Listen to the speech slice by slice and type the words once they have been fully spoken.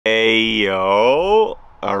Hey yo,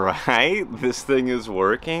 alright, this thing is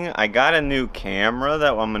working. I got a new camera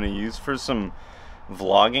that I'm gonna use for some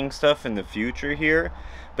vlogging stuff in the future here,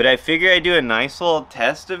 but I figure I'd do a nice little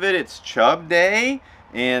test of it. It's Chub Day,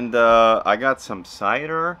 and I got some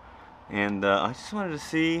cider, and I just wanted to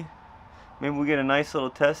see, maybe we get a nice little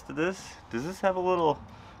test of this. Does this have a little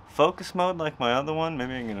focus mode like my other one?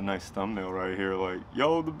 Maybe I can get a nice thumbnail right here, like,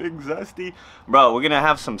 yo, the Big Zesty. Bro, we're gonna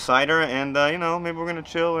have some cider, and you know, maybe we're gonna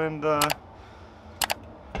chill and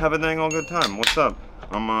have a dang old good time. What's up?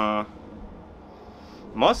 I'm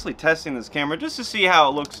mostly testing this camera just to see how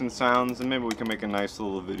it looks and sounds, and maybe we can make a nice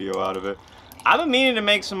little video out of it. I've been meaning to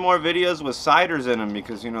make some more videos with ciders in them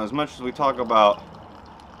because, you know, as much as we talk about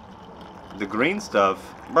the green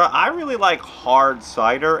stuff, bro, I really like hard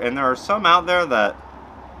cider, and there are some out there that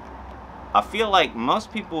I feel like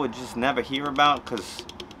most people would just never hear about because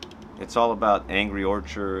it's all about Angry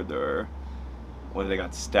Orchard or what, they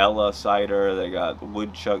got Stella cider, they got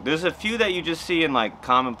Woodchuck. There's a few that you just see in like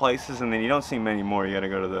common places, and then you don't see many more. You gotta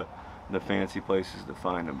go to the fancy places to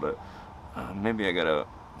find them. But maybe I gotta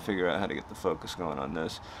figure out how to get the focus going on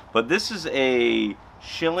this. But this is a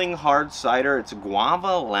Schilling hard cider. It's a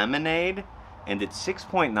guava lemonade, and it's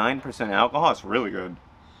 6.9% alcohol. It's really good.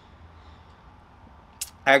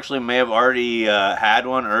 Actually may have already had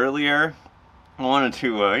one earlier. I wanted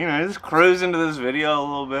to, you know, just cruise into this video a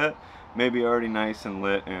little bit. Maybe already nice and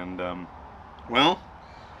lit, and well,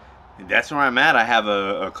 that's where I'm at. I have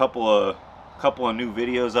a couple of new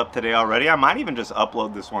videos up today already. I might even just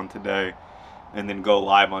upload this one today, and then go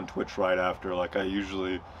live on Twitch right after, like I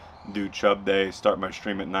usually do. Chub Day, start my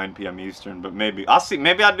stream at 9 p.m. Eastern. But maybe I'll see.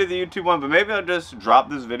 Maybe I'll do the YouTube one, but maybe I'll just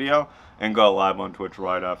drop this video and go live on Twitch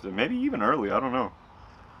right after. Maybe even early. I don't know.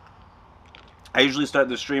 I usually start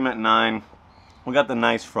the stream at 9. We got the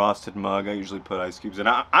nice frosted mug. I usually put ice cubes in.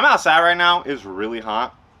 I'm outside right now. It's really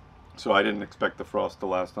hot, so I didn't expect the frost to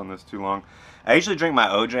last on this too long. I usually drink my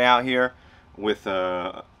OJ out here with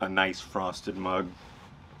a nice frosted mug.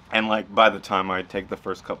 And like by the time I take the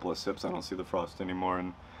first couple of sips, I don't see the frost anymore,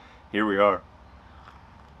 and here we are.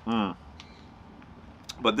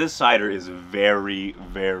 But this cider is very,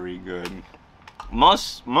 very good.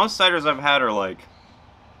 Most ciders I've had are like,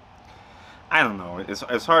 I don't know,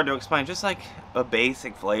 it's hard to explain, just like a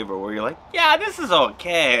basic flavor where you're like, yeah, this is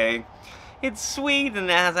okay. It's sweet and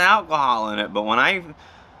it has alcohol in it. But when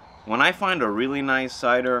I find a really nice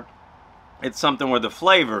cider, it's something where the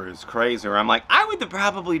flavor is crazy, or I'm like, I would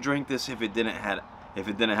probably drink this if it didn't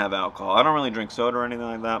have alcohol. I don't really drink soda or anything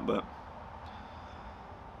like that, but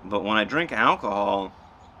when I drink alcohol,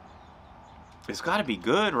 it's got to be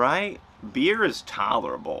good, right? Beer is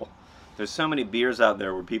tolerable. There's so many beers out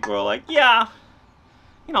there where people are like, yeah,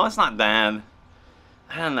 you know, it's not bad.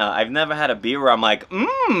 I don't know. I've never had a beer where I'm like,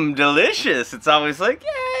 delicious. It's always like,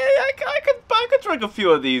 yeah, I could drink a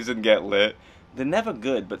few of these and get lit. They're never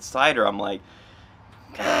good. But cider, I'm like,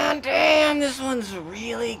 god damn, this one's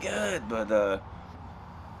really good. But the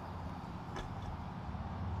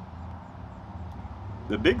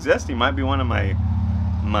Big Zesty might be one of my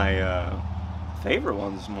favorite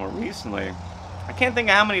ones more recently. I can't think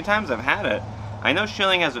of how many times I've had it. I know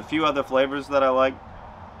Schilling has a few other flavors that I like.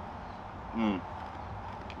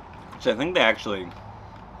 Which I think they actually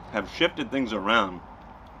have shifted things around.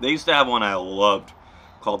 They used to have one I loved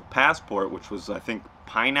called Passport, which was, I think,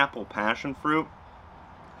 pineapple passion fruit.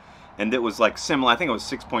 And it was like similar. I think it was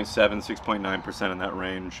 6.7, 6.9% in that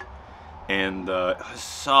range. And it was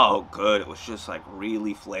so good. It was just like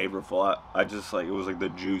really flavorful. I just like, it was like the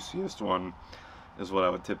juiciest one, is what I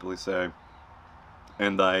would typically say.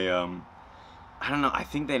 And I don't know, I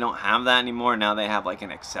think they don't have that anymore. Now they have like an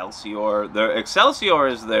Excelsior. Their Excelsior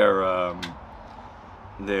is their well,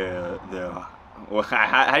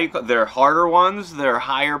 how do you call, their harder ones, their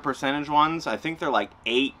higher percentage ones. I think they're like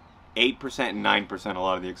 8% and 9%, a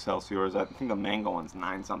lot of the Excelsiors. I think the mango one's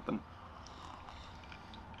 9 something.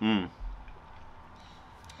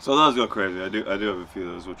 So those go crazy. I do have a few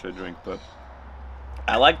of those which I drink, but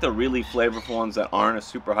I like the really flavorful ones that aren't a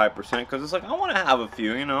super high percent, because it's like, I want to have a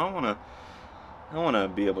few, you know, I want to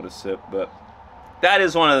be able to sip. But that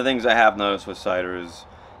is one of the things I have noticed with cider is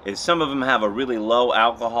some of them have a really low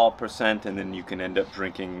alcohol percent, and then you can end up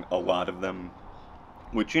drinking a lot of them,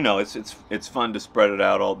 which, you know, it's fun to spread it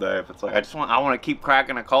out all day. If it's like, I want to keep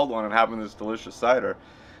cracking a cold one and having this delicious cider,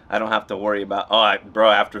 I don't have to worry about, oh, bro,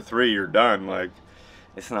 after 3 you're done. Like,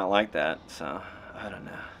 it's not like that. So I don't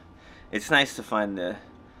know. It's nice to find the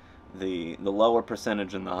lower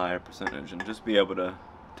percentage and the higher percentage, and just be able to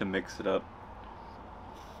mix it up.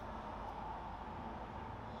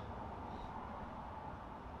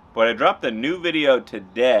 But I dropped a new video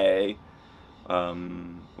today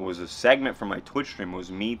was a segment from my Twitch stream. It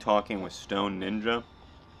was me talking with Stone Ninja,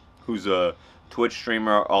 who's a Twitch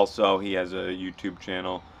streamer. Also, he has a YouTube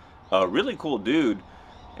channel. A really cool dude,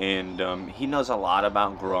 and he knows a lot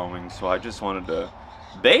about growing. So I just wanted to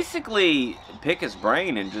basically pick his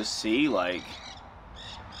brain and just see, like,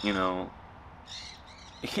 you know,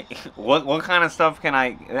 what kind of stuff can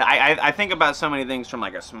I think about so many things from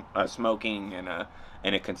like a smoking and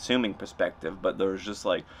a consuming perspective, but there's just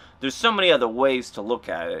like there's so many other ways to look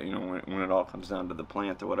at it, you know, when it all comes down to the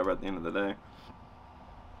plant or whatever at the end of the day.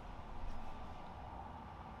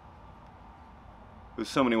 There's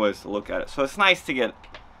so many ways to look at it, so it's nice to get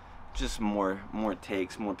just more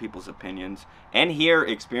takes, more people's opinions, and hear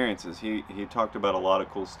experiences. He talked about a lot of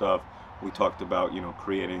cool stuff. We talked about, you know,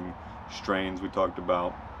 creating strains. We talked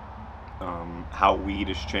about how weed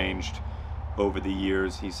has changed over the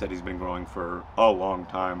years. He said he's been growing for a long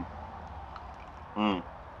time.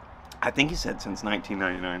 I think he said since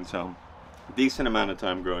 1999, so decent amount of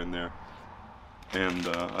time growing there. And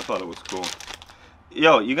I thought it was cool.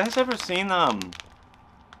 Yo, you guys ever seen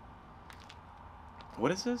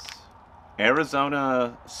what is this?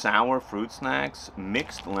 Arizona sour fruit snacks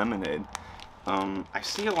mixed lemonade. I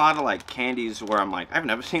see a lot of like candies where I'm like, I've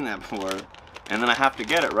never seen that before, and then I have to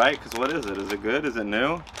get it, right? Because what is it? Is it good? Is it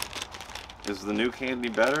new? Is the new candy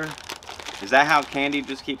better? Is that how candy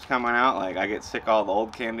just keeps coming out? Like, I get sick of all the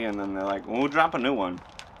old candy, and then they're like, well, we'll drop a new one.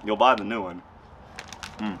 You'll buy the new one.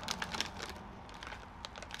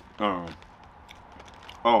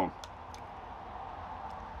 Oh.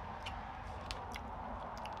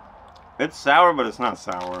 It's sour, but it's not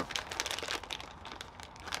sour.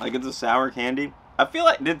 Like, it's a sour candy. I feel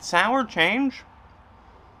like, did sour change?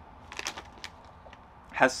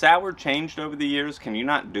 Has sour changed over the years? Can you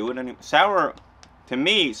not do it anymore? Sour, to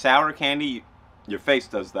me, sour candy, your face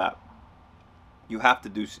does that. You have to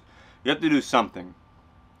do something.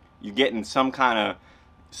 You're getting some kind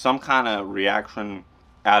of reaction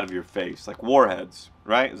out of your face, like warheads,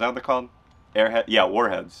 right? Is that what they're called? Airhead, yeah,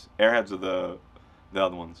 warheads. Airheads are the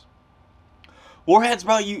other ones. Warheads,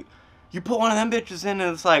 bro, you put one of them bitches in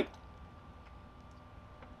and it's like,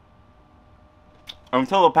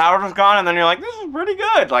 until the powder's gone, and then you're like, this is pretty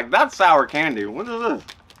good. Like, that's sour candy. What is this?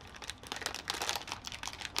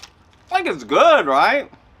 Like, it's good, right?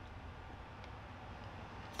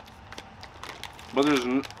 But there's...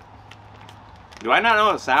 Do I not know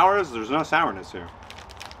what sour is? There's no sourness here.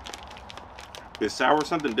 Is sour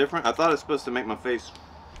something different? I thought it's supposed to make my face...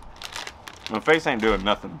 My face ain't doing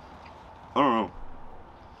nothing. I don't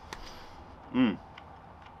know.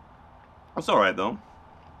 That's alright, though.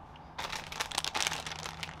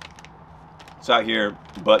 It's out here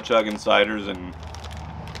butt-chugging ciders and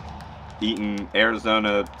eating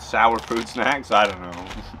Arizona sour fruit snacks. I don't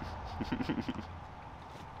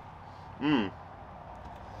know.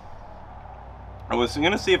 I was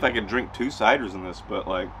gonna see if I could drink 2 ciders in this, but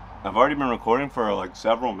like I've already been recording for like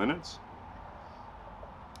several minutes,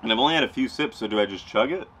 and I've only had a few sips. So do I just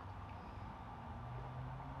chug it?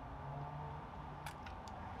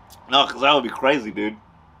 No, because that would be crazy, dude.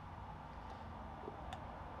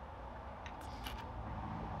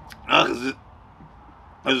 No, because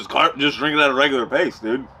I just drink it at a regular pace,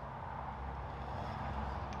 dude.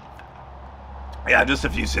 Yeah, just a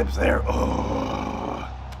few sips there. Oh,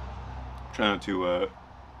 trying to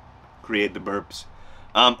create the burps.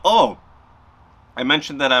 Oh, I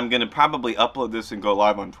mentioned that I'm gonna probably upload this and go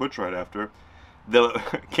live on Twitch right after. The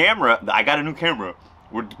camera, I got a new camera.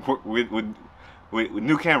 With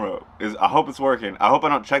new camera. I hope it's working. I hope I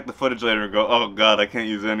don't check the footage later and go, oh god, I can't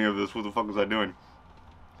use any of this. What the fuck was I doing?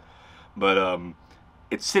 But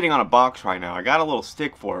it's sitting on a box right now. I got a little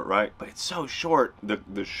stick for it, right? But it's so short.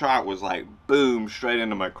 The shot was like boom, straight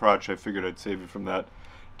into my crotch. I figured I'd save you from that.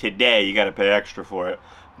 Today you gotta pay extra for it.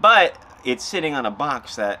 But it's sitting on a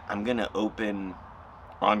box that I'm gonna open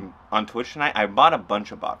on Twitch tonight. I bought a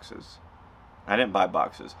bunch of boxes. I didn't buy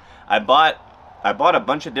boxes. I bought a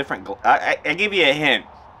bunch of different I give you a hint.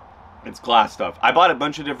 It's glass stuff. I bought a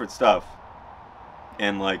bunch of different stuff.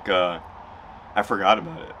 And like I forgot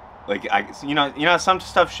about it. Like you know some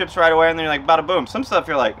stuff ships right away and then you're like bada boom. Some stuff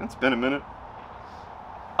you're like, it's been a minute.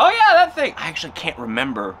 Oh yeah, that thing. I actually can't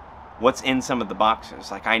remember what's in some of the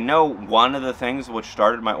boxes. Like I know one of the things which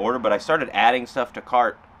started my order, but I started adding stuff to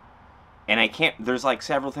cart. And I can't, there's like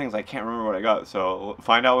several things I can't remember what I got. So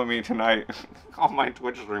find out with me tonight on my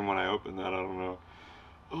Twitch stream when I open that. I don't know.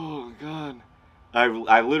 Oh god.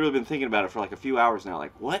 I've literally been thinking about it for like a few hours now.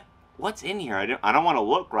 Like what's in here? I don't want to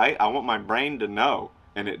look, right? I want my brain to know.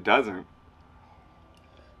 And it doesn't.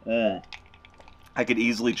 I could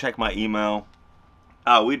easily check my email.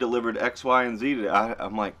 We delivered X, Y, and Z today.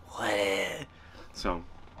 I'm like, what? So,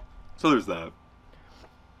 So there's that.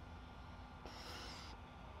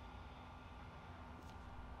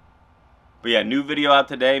 But yeah, new video out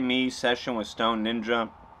today. Me session with Stone Ninja.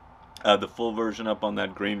 The full version up on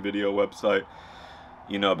that green video website.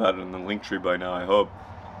 You know about it in the link tree by now, I hope.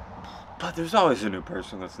 But there's always a new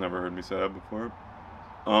person that's never heard me say that before.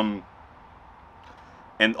 And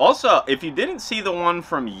also, if you didn't see the one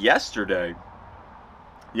from yesterday,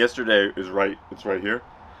 yesterday is right, it's right here.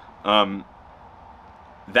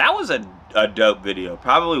 That was a dope video.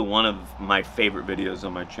 Probably one of my favorite videos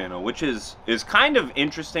on my channel, which is kind of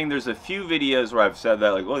interesting. There's a few videos where I've said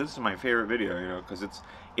that, like, well, this is my favorite video, you know, because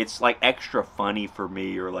it's like extra funny for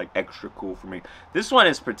me, or like extra cool for me. This one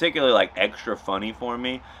is particularly like extra funny for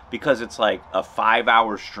me because it's like a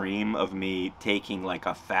 5-hour stream of me taking like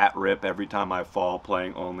a fat rip every time I fall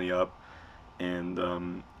playing Only Up.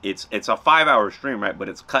 And it's a 5-hour stream, right? But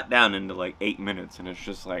it's cut down into like 8 minutes, and it's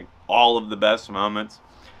just like all of the best moments.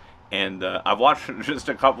 And I've watched it just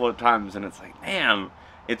a couple of times, and it's like, man,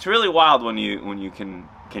 it's really wild when you can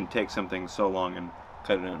take something so long and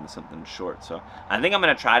cut it into something short. So I think I'm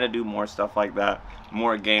gonna try to do more stuff like that,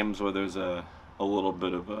 more games where there's a little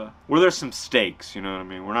bit of where there's some stakes. You know what I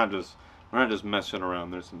mean? We're not just messing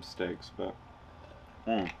around. There's some stakes, but.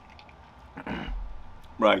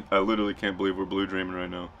 Right, I literally can't believe we're blue dreaming right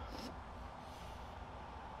now.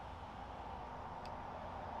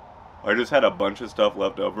 I just had a bunch of stuff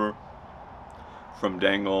left over from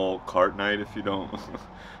Dangle Cart Night. If you don't,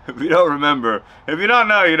 if you don't remember, if you don't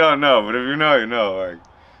know, you don't know. But if you know, you know. Like,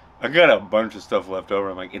 I got a bunch of stuff left over.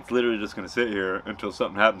 I'm like, it's literally just gonna sit here until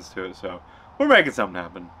something happens to it. So we're making something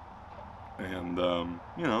happen, and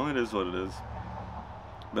you know, it is what it is.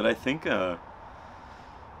 But I think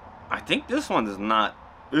this one is not.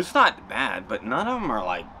 It's not bad, but none of them are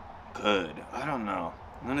like good. I don't know.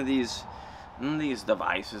 None of these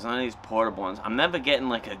devices, none of these portable ones. I'm never getting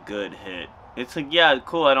like a good hit. It's like, yeah,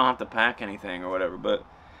 cool, I don't have to pack anything or whatever, but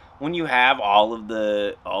when you have all of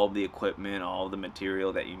the equipment, all of the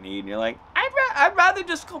material that you need, and you're like, I'd rather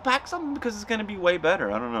just go pack something because it's gonna be way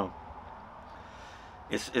better. I don't know.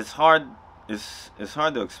 It's hard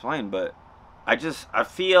to explain, but I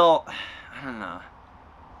feel, I don't know.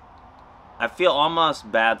 I feel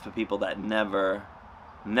almost bad for people that never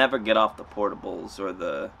get off the portables or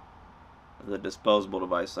the disposable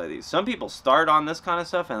device like these. Some people start on this kind of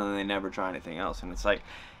stuff and then they never try anything else, and it's like,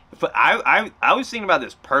 but I was thinking about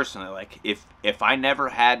this personally, like if I never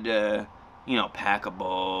had to, you know, pack a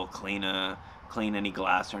bowl, clean any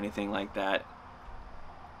glass or anything like that,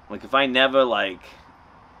 like if I never like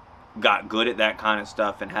got good at that kind of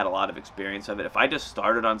stuff and had a lot of experience of it, if I just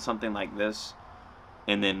started on something like this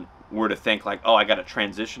and then were to think like, oh, I got to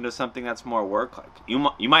transition to something that's more work, like you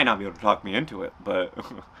might not be able to talk me into it, but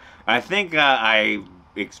I think I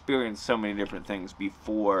experienced so many different things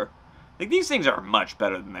before. Like, these things are much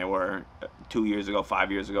better than they were 2 years ago,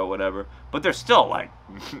 5 years ago, whatever. But they're still like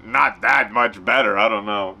not that much better. I don't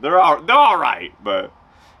know. They're all right, but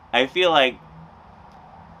I feel like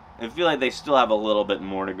they still have a little bit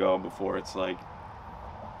more to go before it's like.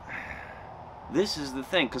 This is the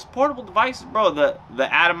thing, because portable devices, bro, the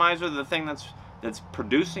atomizer, the thing that's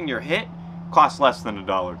producing your hit, costs less than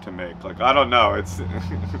 $1 to make. Like, I don't know, it's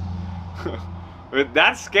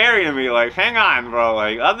that's scary to me. Like, hang on, bro.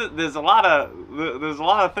 Like, there's a lot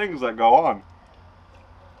of things that go on.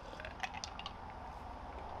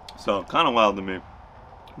 So kind of wild to me,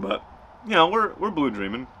 but you know, we're blue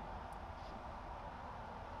dreaming.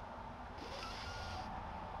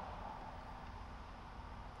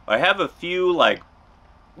 I have a few like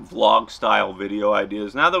vlog style video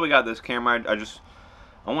ideas. Now that we got this camera,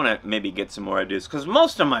 I want to maybe get some more ideas, because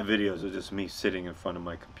most of my videos are just me sitting in front of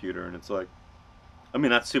my computer, and it's like, I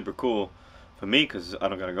mean, that's super cool for me because I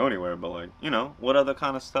don't gotta go anywhere, but like, you know, what other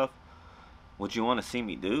kind of stuff would you want to see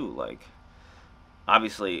me do? Like,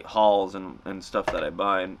 obviously hauls and stuff that I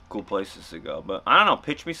buy and cool places to go, but I don't know,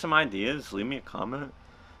 pitch me some ideas, leave me a comment,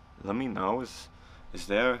 let me know. Is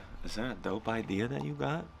there a dope idea that you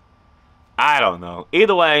got? I don't know.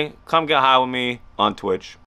 Either way, come get high with me on Twitch.